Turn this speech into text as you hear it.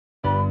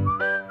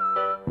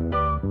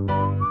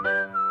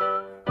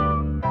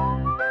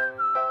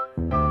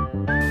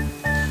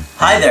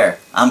Hi there,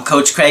 I'm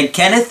Coach Craig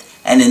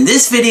Kenneth, and in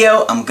this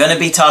video I'm going to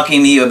be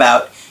talking to you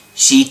about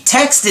she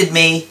texted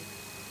me,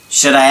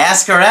 should I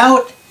ask her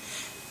out?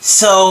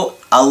 So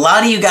a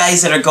lot of you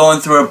guys that are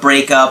going through a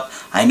breakup,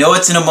 I know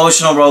it's an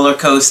emotional roller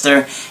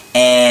coaster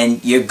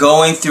and you're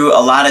going through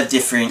a lot of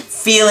different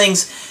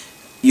feelings.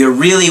 You're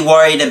really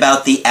worried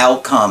about the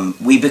outcome.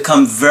 We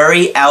become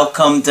very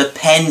outcome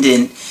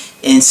dependent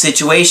in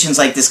situations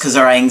like this because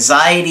our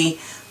anxiety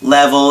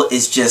level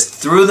is just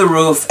through the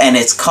roof and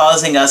it's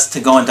causing us to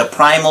go into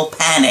primal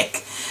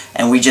panic,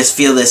 and we just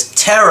feel this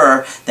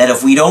terror that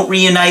if we don't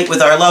reunite with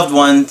our loved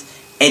ones,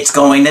 it's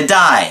going to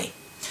die.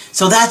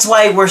 So that's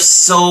why we're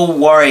so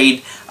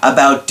worried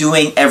about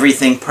doing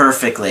everything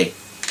perfectly.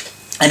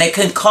 And it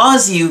can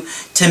cause you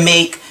to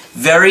make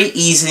very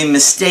easy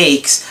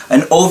mistakes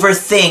and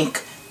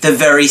overthink the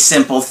very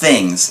simple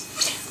things.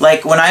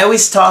 Like when I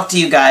always talk to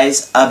you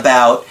guys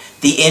about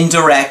the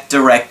indirect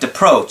direct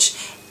approach.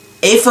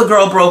 If a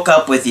girl broke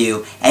up with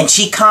you and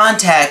she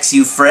contacts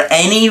you for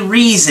any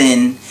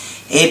reason,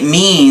 it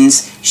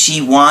means she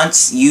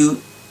wants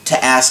you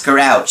to ask her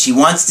out. She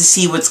wants to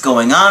see what's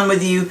going on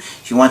with you.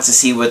 She wants to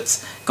see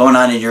what's going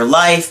on in your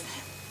life.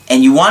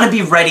 And you want to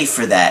be ready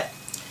for that.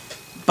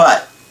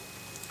 But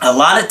a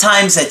lot of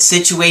times that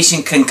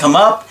situation can come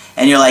up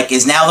and you're like,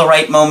 is now the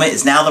right moment?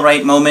 Is now the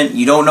right moment?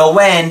 You don't know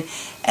when.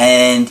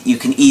 And you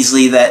can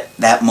easily let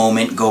that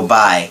moment go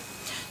by.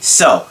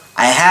 So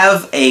I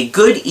have a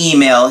good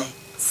email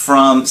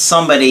from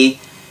somebody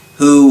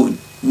who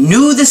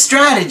knew the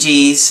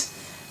strategies,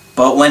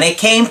 but when it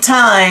came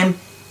time,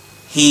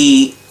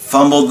 he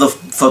fumbled the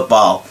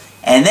football.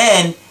 And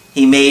then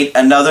he made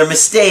another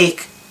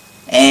mistake,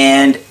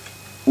 and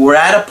we're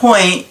at a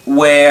point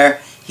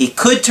where he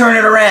could turn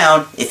it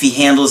around if he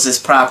handles this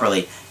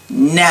properly.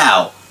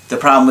 Now, the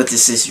problem with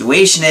this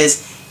situation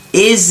is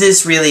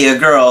this really a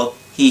girl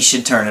he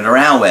should turn it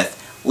around with?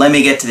 Let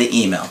me get to the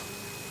email.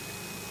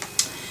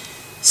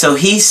 So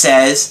he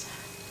says,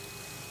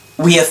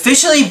 we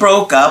officially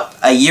broke up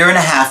a year and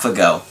a half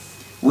ago.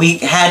 We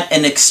had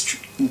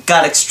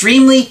got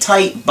extremely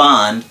tight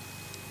bond.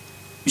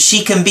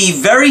 She can be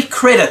very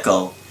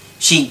critical.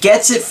 She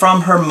gets it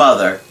from her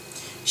mother.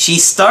 She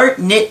start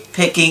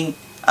nitpicking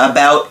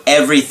about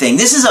everything.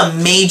 This is a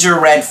major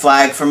red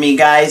flag for me,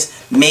 guys.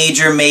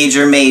 Major,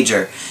 major,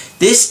 major.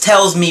 This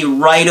tells me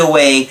right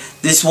away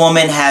this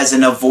woman has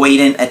an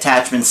avoidant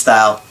attachment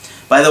style.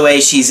 By the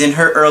way, she's in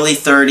her early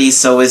 30s,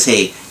 so is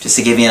he. Just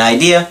to give you an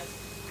idea.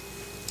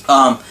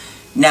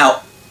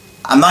 Now,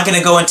 I'm not going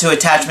to go into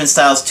attachment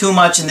styles too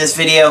much in this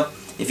video,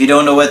 if you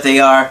don't know what they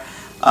are.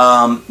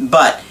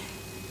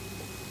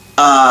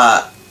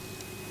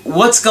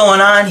 What's going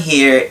on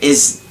here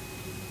is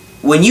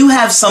when you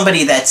have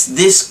somebody that's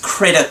this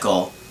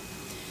critical,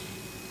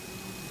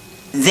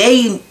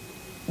 they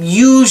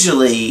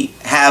usually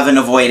have an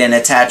avoidant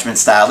attachment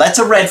style. That's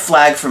a red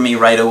flag for me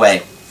right away.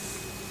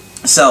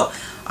 So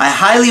I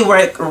highly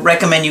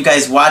recommend you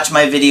guys watch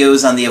my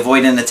videos on the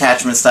avoidant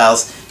attachment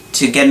styles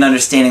to get an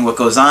understanding what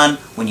goes on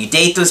when you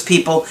date those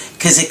people,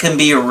 because it can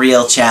be a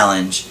real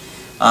challenge.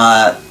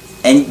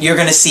 And you're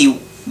going to see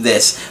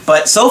this.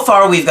 But so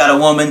far we've got a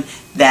woman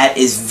that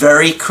is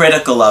very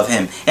critical of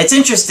him. It's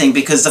interesting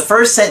because the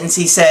first sentence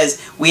he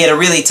says, we had a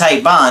really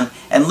tight bond,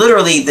 and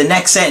literally the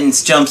next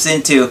sentence jumps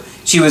into,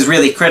 she was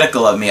really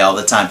critical of me all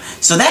the time.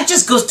 So that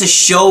just goes to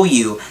show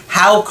you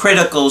how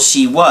critical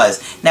she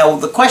was. Now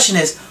the question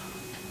is,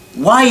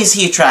 why is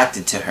he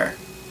attracted to her?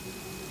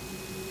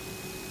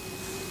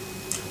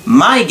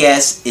 My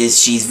guess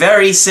is she's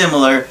very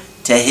similar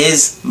to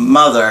his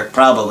mother,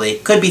 probably.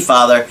 Could be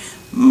father.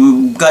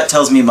 Gut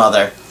tells me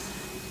mother.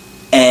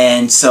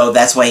 And so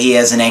that's why he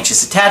has an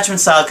anxious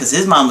attachment style, because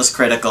his mom was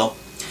critical.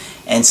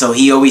 And so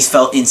he always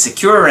felt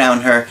insecure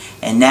around her.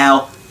 And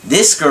now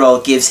this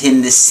girl gives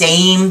him the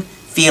same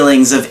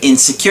feelings of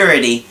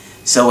insecurity.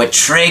 So it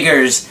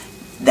triggers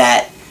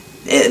that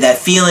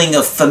feeling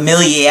of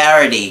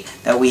familiarity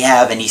that we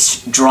have, and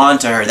he's drawn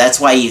to her. That's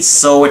why he's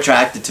so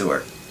attracted to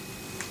her.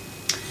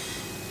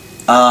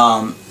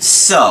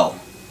 So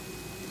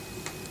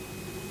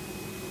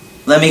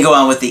let me go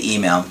on with the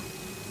email.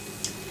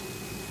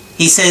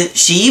 He said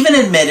she even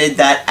admitted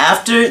that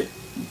after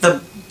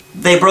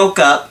they broke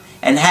up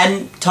and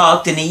hadn't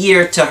talked in a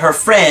year to her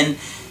friend,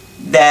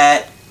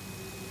 that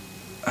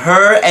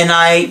her and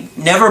I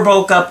never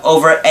broke up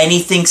over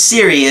anything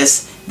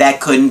serious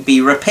that couldn't be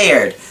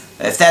repaired.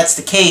 If that's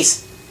the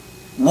case,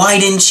 why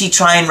didn't she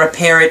try and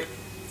repair it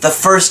the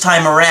first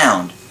time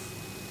around?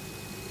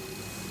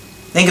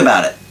 Think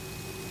about it.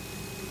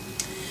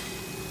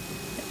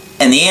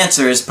 And the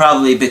answer is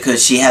probably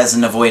because she has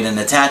an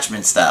avoidant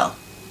attachment style.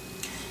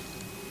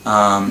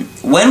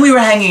 When we were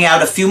hanging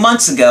out a few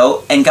months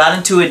ago and got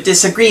into a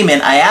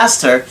disagreement, I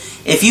asked her,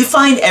 if you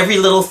find every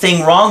little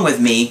thing wrong with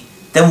me,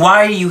 then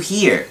why are you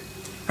here?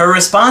 Her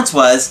response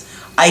was,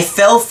 I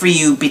fell for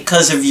you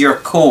because of your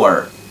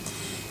core.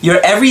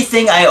 You're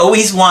everything I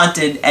always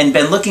wanted and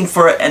been looking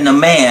for in a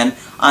man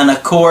on a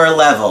core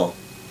level.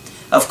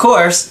 Of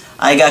course,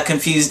 I got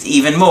confused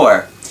even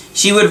more.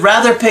 She would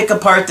rather pick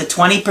apart the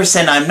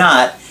 20% I'm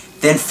not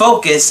then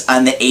focus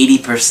on the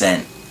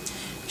 80%.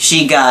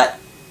 She got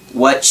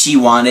what she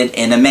wanted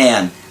in a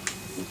man.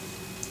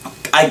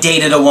 I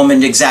dated a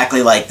woman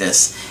exactly like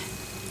this.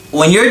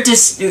 When you're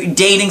just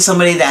dating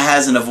somebody that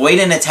has an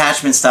avoidant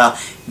attachment style,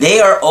 they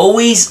are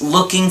always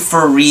looking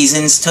for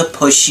reasons to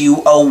push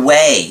you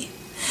away.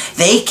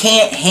 They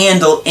can't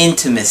handle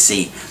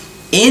intimacy.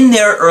 In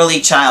their early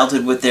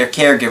childhood with their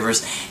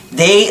caregivers,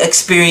 they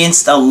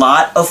experienced a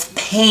lot of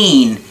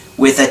pain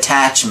with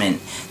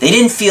attachment. They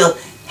didn't feel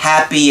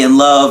happy and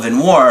love and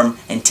warm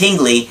and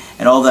tingly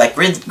and all that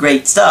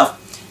great stuff.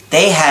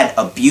 They had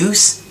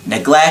abuse,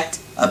 neglect,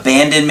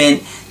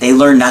 abandonment. They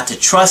learned not to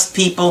trust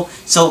people.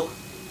 So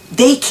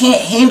they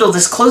can't handle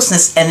this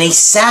closeness and they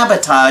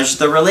sabotage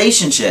the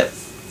relationship.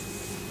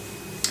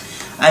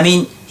 I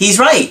mean, he's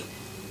right.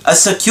 A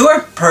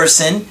secure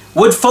person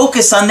would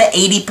focus on the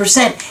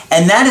 80%.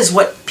 And that is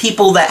what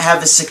people that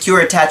have a secure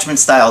attachment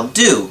style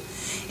do,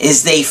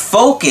 is they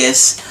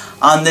focus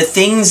on the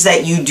things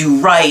that you do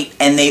right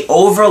and they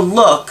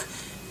overlook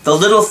the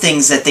little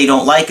things that they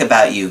don't like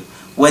about you.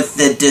 With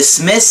the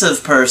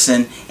dismissive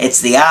person,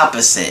 it's the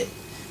opposite.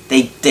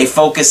 They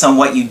focus on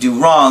what you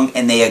do wrong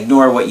and they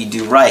ignore what you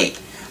do right.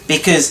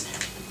 Because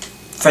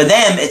for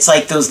them, it's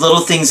like those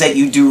little things that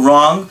you do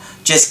wrong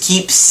just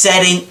keep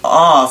setting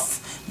off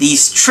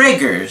these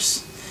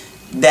triggers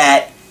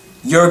that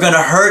you're going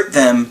to hurt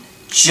them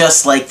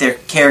just like their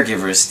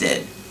caregivers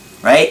did.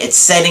 Right? It's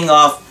setting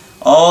off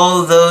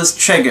all those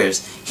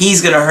triggers.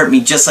 He's going to hurt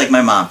me just like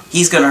my mom.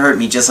 He's going to hurt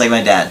me just like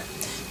my dad.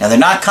 Now, they're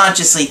not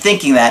consciously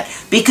thinking that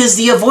because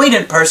the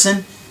avoidant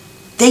person,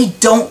 they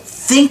don't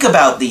think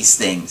about these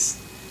things.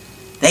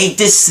 They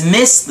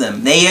dismiss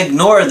them. They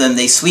ignore them.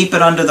 They sweep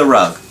it under the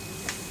rug.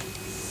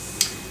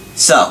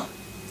 So,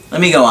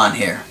 let me go on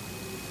here.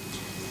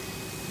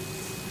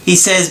 He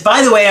says,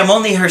 by the way, I'm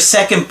only her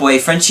second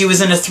boyfriend. She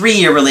was in a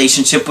 3-year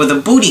relationship with a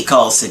booty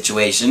call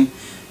situation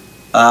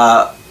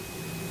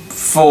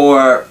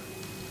for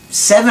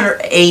 7 or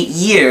 8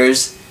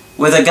 years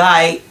with a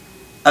guy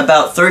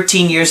about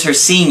 13 years her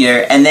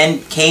senior, and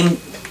then came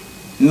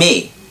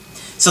me.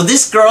 So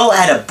this girl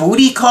had a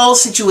booty call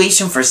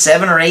situation for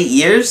 7 or 8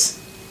 years?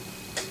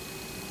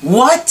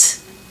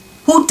 What?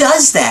 Who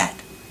does that?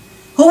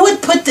 Who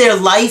would put their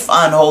life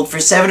on hold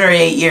for 7 or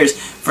 8 years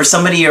for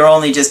somebody you're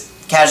only just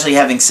casually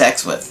having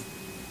sex with?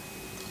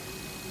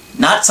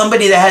 Not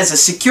somebody that has a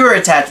secure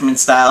attachment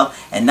style,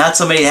 and not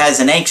somebody that has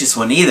an anxious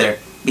one either,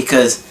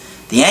 because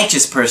the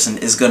anxious person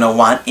is going to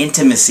want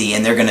intimacy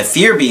and they're going to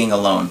fear being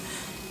alone.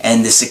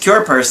 And the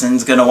secure person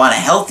is going to want a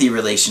healthy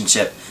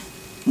relationship,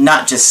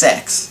 not just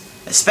sex.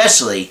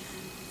 Especially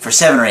for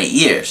 7 or 8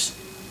 years.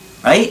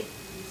 Right?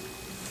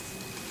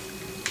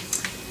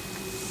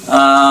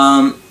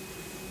 I'm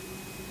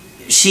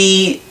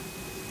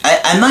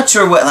not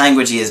sure what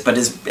language he is, but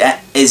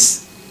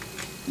his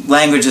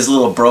language is a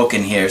little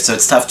broken here, so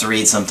it's tough to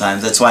read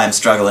sometimes. That's why I'm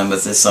struggling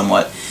with this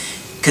somewhat.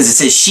 Because it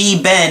says,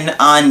 she been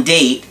on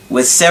date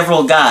with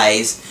several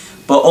guys,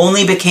 but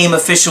only became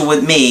official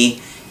with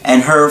me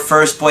and her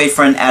first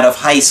boyfriend out of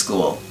high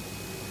school.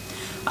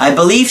 I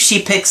believe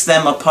she picks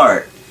them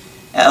apart.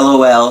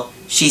 LOL.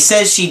 She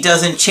says she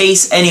doesn't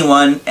chase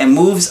anyone and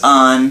moves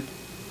on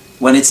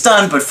when it's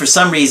done, but for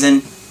some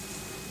reason,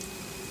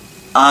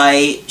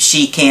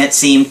 she can't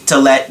seem to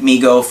let me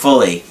go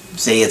fully.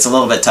 See, it's a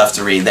little bit tough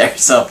to read there,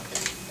 so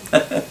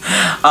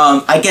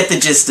I get the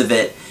gist of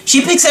it.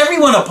 She picks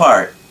everyone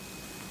apart.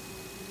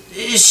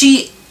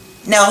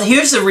 Now,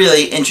 here's a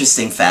really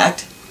interesting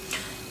fact.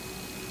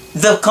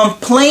 The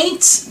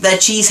complaints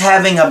that she's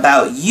having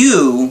about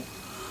you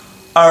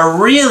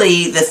are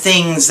really the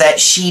things that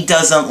she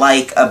doesn't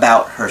like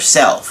about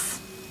herself.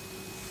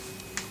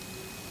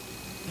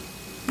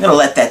 I'm going to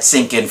let that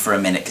sink in for a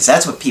minute, because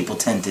that's what people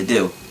tend to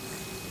do.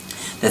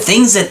 The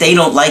things that they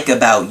don't like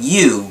about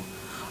you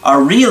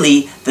are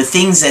really the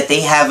things that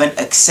they haven't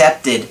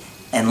accepted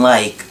and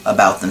like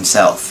about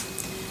themselves.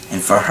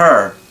 And for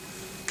her,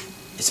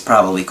 it's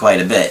probably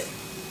quite a bit.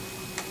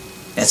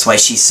 That's why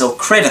she's so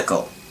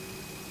critical.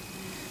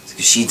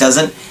 Because she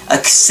doesn't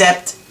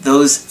accept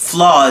those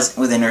flaws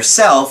within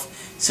herself,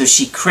 so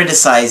she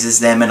criticizes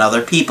them in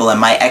other people. And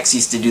my ex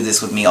used to do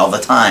this with me all the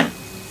time.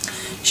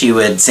 She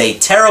would say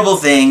terrible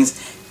things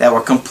that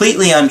were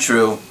completely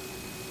untrue,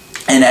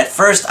 and at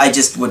first I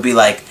just would be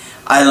like,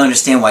 I don't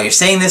understand why you're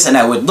saying this, and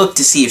I would look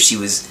to see if she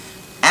was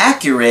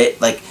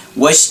accurate, like,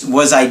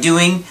 was I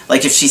doing,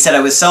 like if she said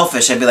I was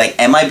selfish, I'd be like,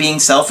 am I being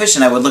selfish?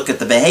 And I would look at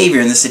the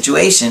behavior in the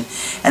situation,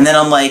 and then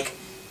I'm like,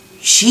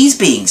 she's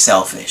being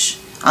selfish.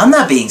 I'm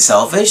not being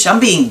selfish. I'm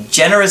being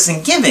generous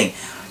and giving.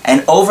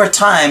 And over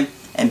time,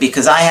 and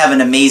because I have an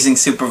amazing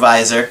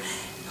supervisor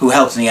who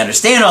helps me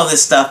understand all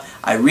this stuff,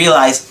 I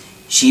realized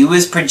she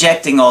was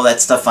projecting all that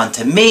stuff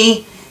onto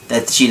me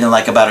that she didn't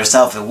like about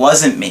herself. It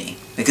wasn't me.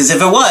 Because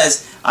if it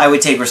was, I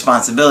would take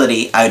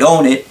responsibility, I'd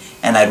own it,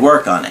 and I'd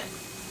work on it.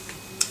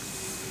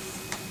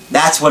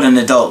 That's what an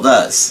adult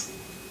does.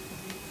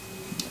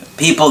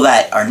 People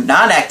that are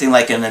not acting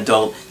like an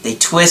adult, they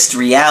twist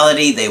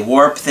reality, they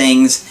warp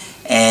things,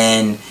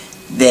 and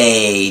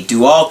They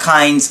do all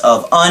kinds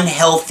of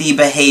unhealthy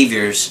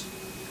behaviors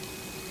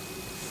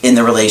in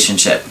the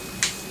relationship.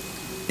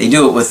 They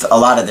do it with a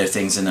lot of their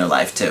things in their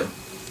life too.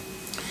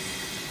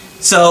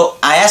 So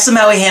I asked him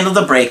how he handled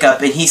the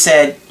breakup, and he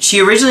said, she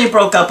originally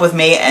broke up with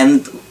me,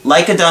 and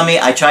like a dummy,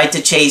 I tried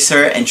to chase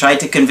her and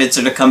tried to convince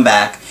her to come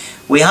back.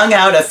 We hung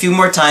out a few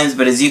more times,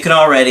 but as you can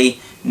already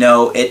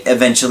know, it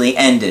eventually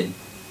ended.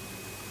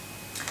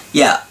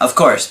 Yeah, of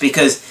course,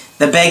 because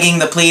the begging,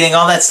 the pleading,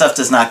 all that stuff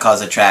does not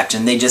cause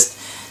attraction.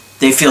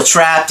 They feel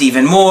trapped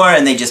even more,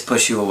 and they just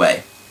push you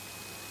away.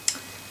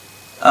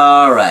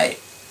 Alright.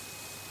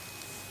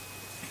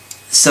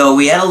 So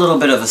we had a little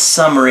bit of a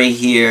summary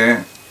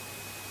here.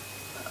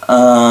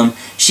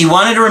 She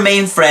wanted to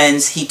remain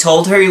friends. He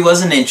told her he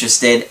wasn't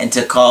interested and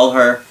to call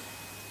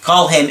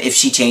him if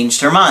she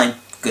changed her mind.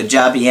 Good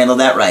job, he handled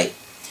that right.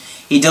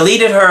 He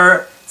deleted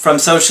her from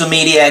social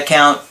media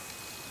account.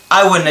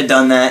 I wouldn't have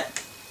done that.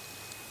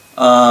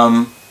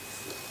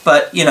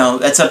 But, you know,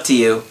 that's up to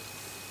you.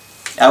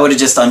 I would have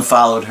just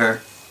unfollowed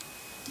her.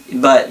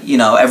 But, you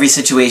know, every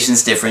situation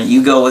is different.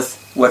 You go with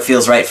what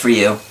feels right for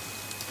you.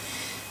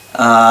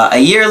 A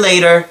year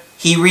later,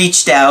 he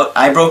reached out.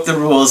 I broke the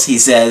rules, he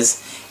says.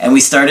 And we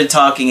started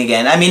talking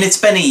again. I mean, it's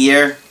been a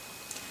year,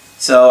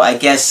 so I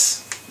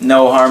guess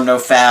no harm, no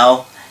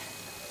foul.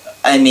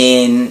 I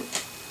mean,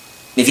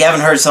 if you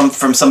haven't heard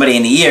from somebody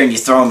in a year and you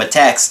throw them a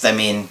text, I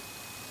mean,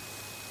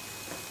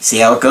 see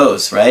how it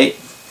goes, right?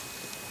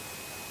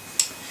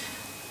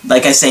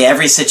 Like I say,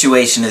 every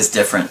situation is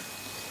different.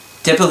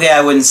 Typically, I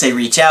wouldn't say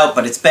reach out,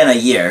 but it's been a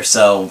year,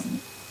 so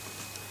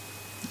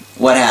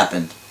what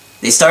happened?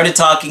 They started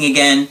talking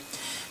again.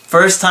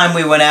 First time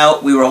we went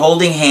out, we were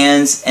holding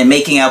hands and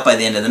making out by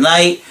the end of the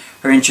night.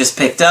 Her interest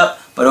picked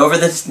up, but over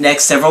the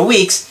next several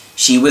weeks,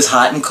 she was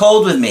hot and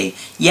cold with me.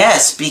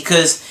 Yes,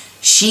 because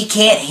she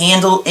can't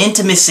handle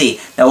intimacy.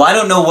 Now, I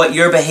don't know what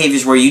your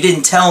behaviors were. You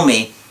didn't tell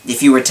me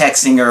if you were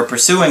texting her or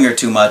pursuing her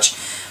too much.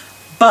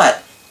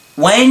 But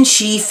when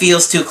she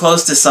feels too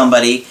close to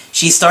somebody,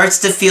 she starts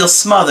to feel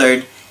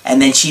smothered,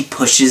 and then she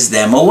pushes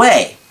them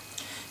away.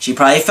 She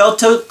probably felt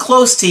too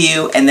close to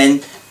you, and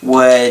then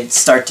would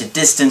start to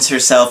distance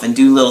herself and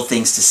do little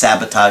things to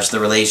sabotage the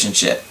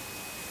relationship.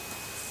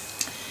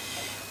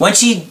 When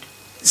she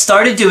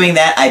started doing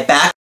that, I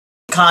back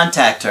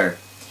contact her.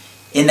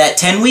 In that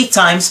 10-week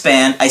time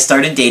span, I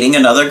started dating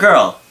another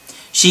girl.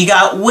 She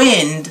got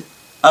wind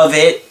of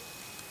it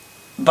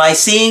by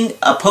seeing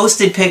a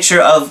posted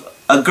picture of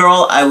a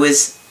girl I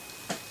was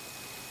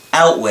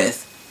out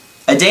with.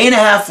 A day and a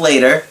half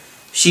later,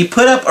 she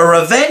put up a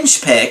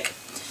revenge pic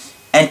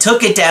and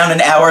took it down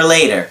an hour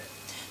later.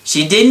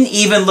 She didn't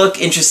even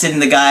look interested in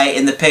the guy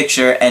in the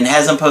picture and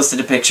hasn't posted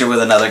a picture with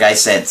another guy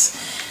since.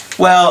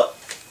 Well,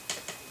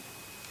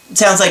 it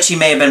sounds like she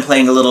may have been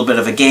playing a little bit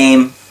of a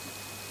game.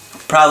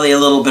 Probably a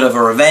little bit of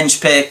a revenge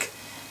pic.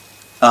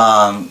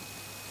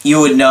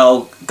 You would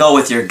know. Go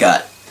with your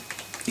gut.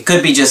 It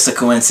could be just a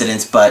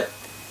coincidence, but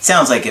it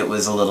sounds like it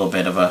was a little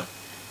bit of a,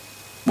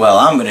 well,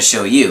 I'm going to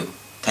show you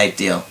type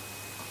deal.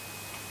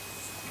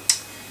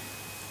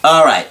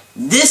 Alright,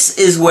 this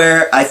is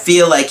where I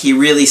feel like he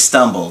really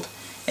stumbled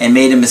and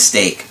made a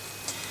mistake.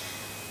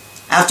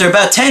 After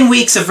about 10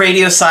 weeks of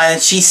radio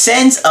silence, she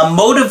sends a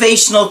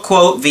motivational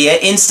quote via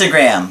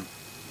Instagram.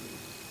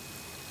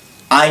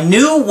 I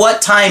knew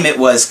what time it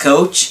was,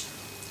 Coach.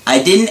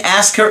 I didn't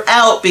ask her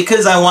out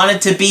because I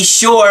wanted to be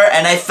sure,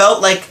 and I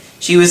felt like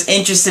she was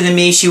interested in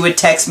me, she would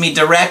text me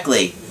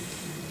directly.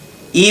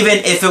 Even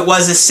if it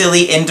was a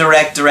silly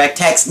indirect direct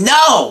text.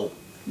 No!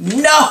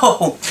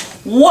 No!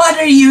 What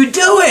are you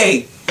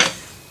doing?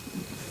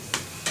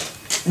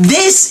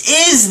 This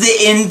is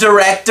the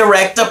indirect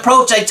direct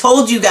approach. I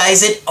told you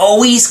guys, it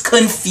always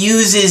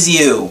confuses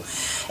you.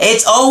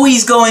 It's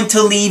always going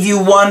to leave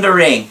you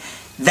wondering.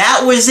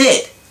 That was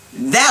it.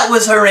 That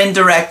was her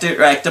indirect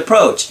direct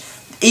approach.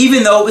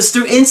 Even though it was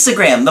through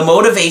Instagram, the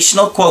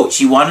motivational quote.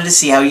 She wanted to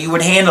see how you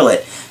would handle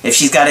it. If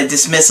she's got a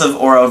dismissive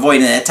or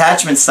avoidant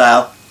attachment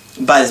style,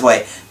 by the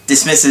way,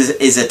 dismissive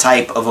is a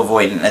type of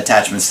avoidant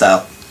attachment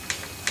style.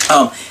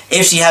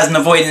 If she has an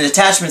avoidant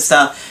attachment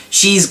style,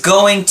 she's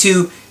going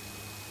to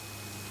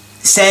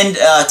send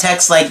a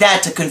text like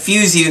that to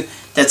confuse you.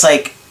 That's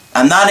like,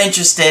 I'm not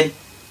interested,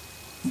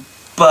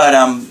 but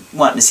I'm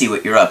wanting to see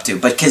what you're up to.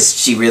 But because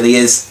she really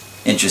is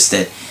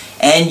interested.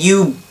 And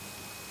you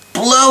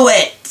blew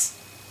it.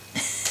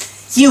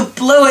 You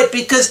blew it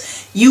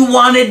because you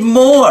wanted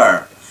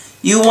more.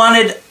 You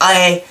wanted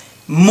a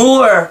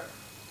more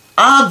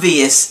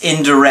obvious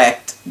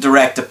indirect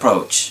direct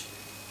approach.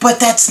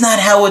 But that's not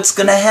how it's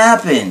going to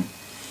happen.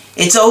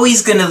 It's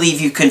always going to leave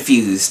you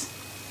confused.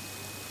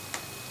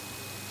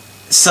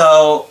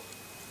 So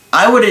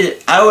I would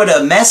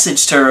have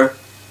messaged her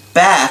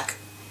back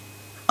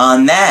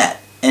on that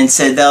and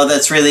said, "Oh,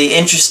 that's really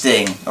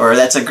interesting," or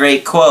 "That's a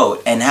great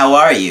quote," and "How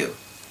are you?"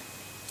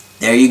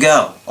 There you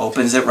go.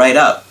 Opens it right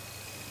up.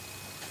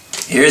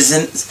 Here's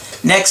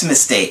the next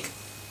mistake.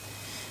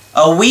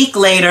 A week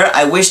later,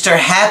 I wished her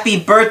happy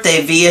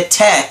birthday via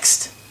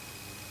text.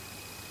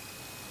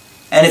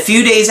 And a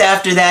few days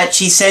after that,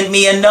 she sent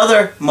me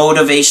another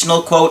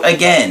motivational quote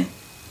again.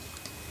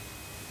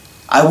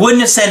 I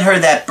wouldn't have sent her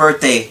that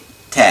birthday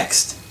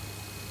text.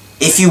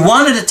 If you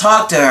wanted to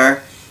talk to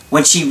her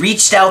when she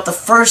reached out the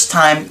first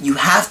time, you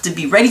have to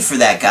be ready for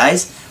that,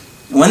 guys.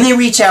 When they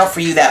reach out for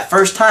you that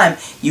first time,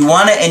 you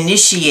want to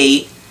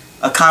initiate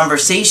a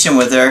conversation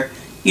with her,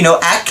 you know,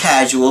 act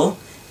casual,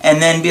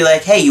 and then be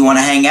like, hey, you want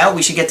to hang out?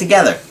 We should get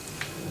together.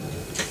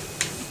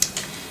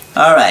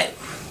 Alright.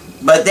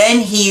 But then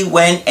he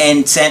went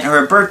and sent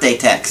her a birthday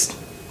text.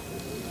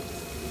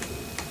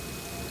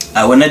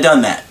 I wouldn't have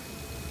done that.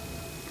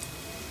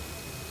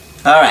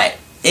 Alright.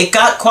 It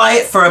got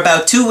quiet for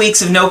about 2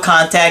 weeks of no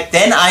contact.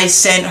 Then I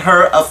sent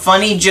her a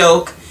funny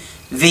joke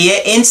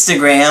via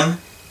Instagram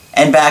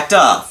and backed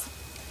off.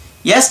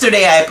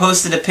 Yesterday I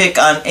posted a pic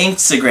on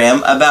Instagram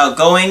about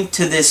going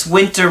to this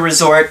winter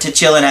resort to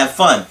chill and have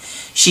fun.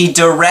 She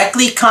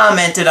directly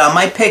commented on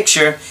my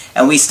picture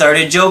and we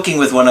started joking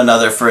with one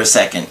another for a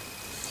second.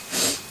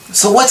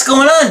 So what's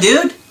going on,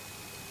 dude?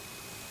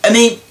 I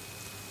mean,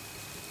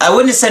 I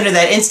wouldn't have sent her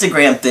that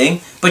Instagram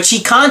thing, but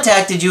she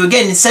contacted you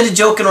again. Instead of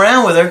joking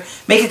around with her,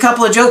 make a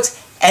couple of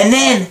jokes. And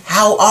then,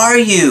 how are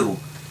you?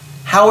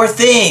 How are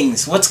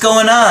things? What's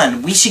going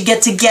on? We should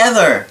get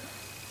together.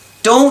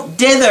 Don't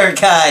dither,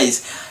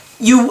 guys.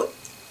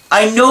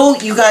 I know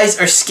you guys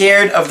are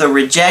scared of the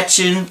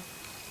rejection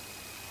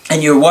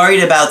and you're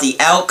worried about the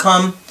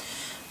outcome,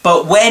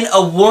 but when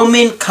a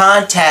woman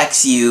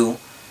contacts you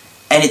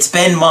and it's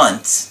been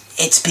months,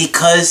 it's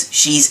because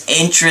she's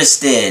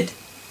interested.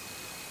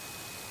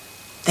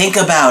 Think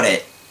about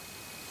it.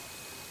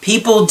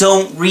 People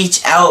don't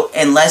reach out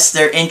unless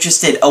they're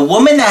interested. A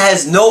woman that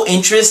has no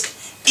interest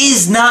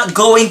is not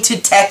going to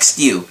text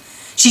you.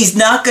 She's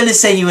not going to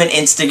send you an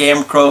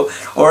Instagram quote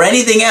or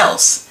anything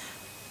else.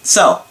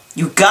 So,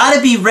 you got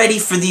to be ready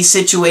for these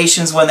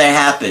situations when they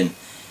happen.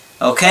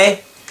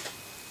 Okay?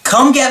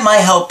 Come get my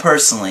help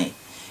personally.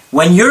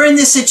 When you're in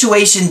this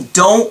situation,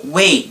 don't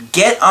wait.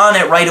 Get on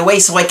it right away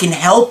so I can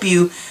help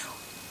you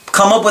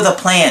come up with a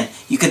plan.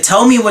 You can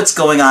tell me what's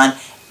going on.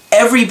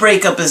 Every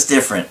breakup is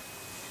different.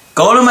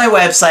 Go to my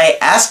website,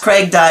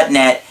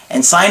 AskCraig.net,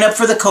 and sign up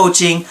for the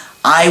coaching.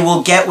 I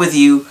will get with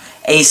you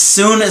as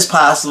soon as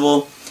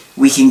possible.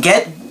 We can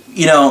get,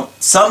 you know,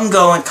 something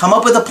going, come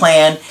up with a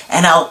plan,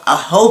 and I'll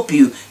help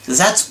you. Because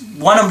that's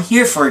what I'm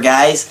here for,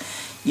 guys.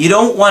 You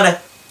don't want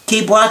to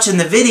keep watching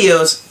the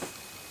videos,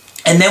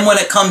 and then when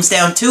it comes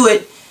down to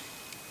it,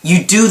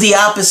 you do the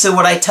opposite of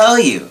what I tell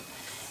you.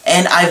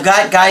 And I've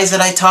got guys that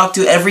I talk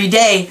to every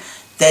day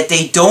that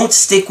they don't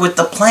stick with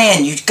the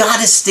plan. You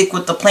got to stick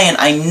with the plan.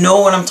 I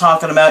know what I'm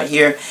talking about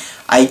here.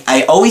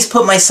 I always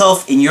put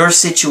myself in your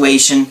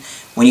situation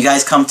when you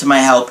guys come to my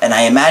help, and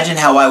I imagine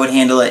how I would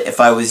handle it if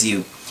I was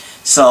you.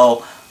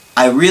 So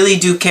I really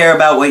do care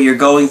about what you're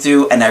going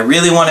through, and I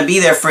really want to be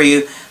there for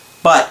you.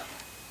 But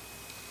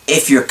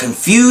if you're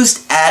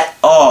confused at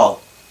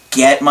all,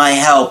 get my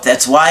help.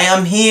 That's why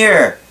I'm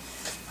here.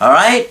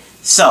 Alright?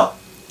 So,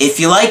 if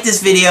you like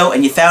this video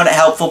and you found it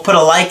helpful, put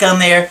a like on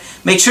there.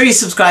 Make sure you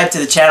subscribe to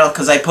the channel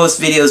because I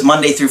post videos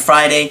Monday through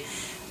Friday.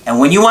 And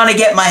when you want to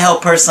get my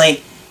help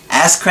personally,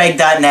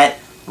 AskCraig.net.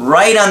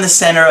 Right on the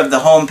center of the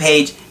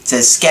homepage, it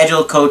says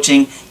Schedule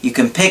Coaching. You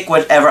can pick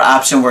whatever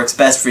option works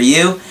best for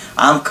you.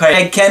 I'm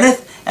Craig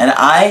Kenneth, and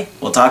I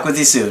will talk with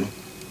you soon.